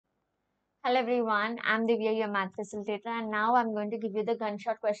Hello everyone, I'm Divya, your math facilitator, and now I'm going to give you the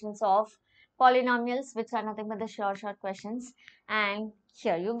gunshot questions of polynomials, which are nothing but the short questions. And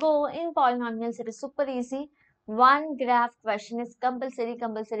here you go. In polynomials, it is super easy. One graph question is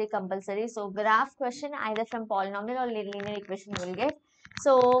compulsory. So graph question either from polynomial or linear equation you will get.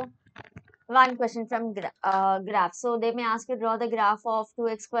 So one question from graph. So they may ask you draw the graph of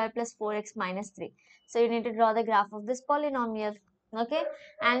 2x square plus 4x minus 3. So you need to draw the graph of this polynomial. Okay,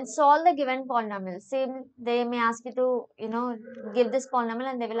 and solve the given polynomial. Same, they may ask you to, give this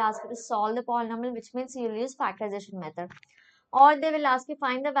polynomial and they will ask you to solve the polynomial, which means you will use factorization method. Or they will ask you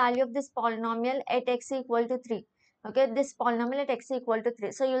find the value of this polynomial at x equal to 3. Okay, this polynomial at x equal to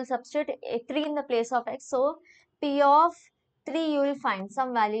 3. So you will substitute 3 in the place of x. So p of 3 you will find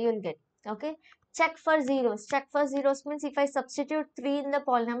some value you will get. Okay, check for zeros. Check for zeros means if I substitute 3 in the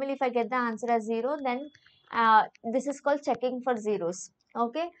polynomial, if I get the answer as 0, then this is called checking for zeros.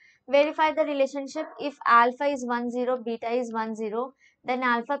 Okay, verify the relationship. If alpha is 1 0, beta is 1 0, then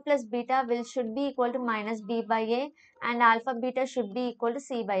alpha plus beta should be equal to minus b by a, and alpha beta should be equal to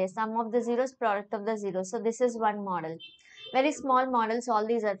c by a. Sum of the zeros, product of the zeros. So this is one model. Very small models, all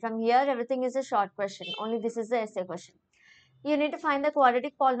these are. From here, everything is a short question. Only this is the essay question. You need to find the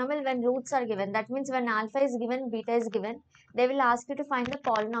quadratic polynomial when roots are given. That means when alpha is given, beta is given, they will ask you to find the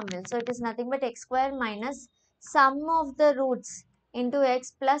polynomial. So it is nothing but x square minus sum of the roots into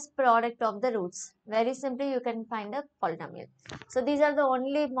x plus product of the roots. Very simply, you can find a polynomial. So these are the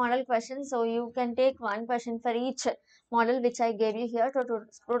only model questions. So you can take one question for each model which I gave you here.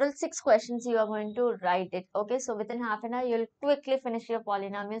 Total 6 questions you are going to write it. Okay, so within half an hour, you'll quickly finish your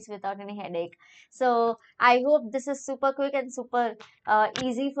polynomials without any headache. So I hope this is super quick and super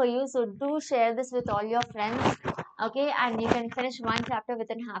easy for you. So do share this with all your friends. Okay, and you can finish one chapter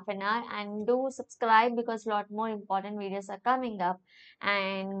within half an hour, and do subscribe because lot more important videos are coming up.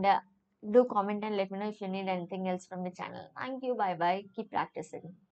 And do comment and let me know if you need anything else from the channel. Thank you. Bye bye. Keep practicing.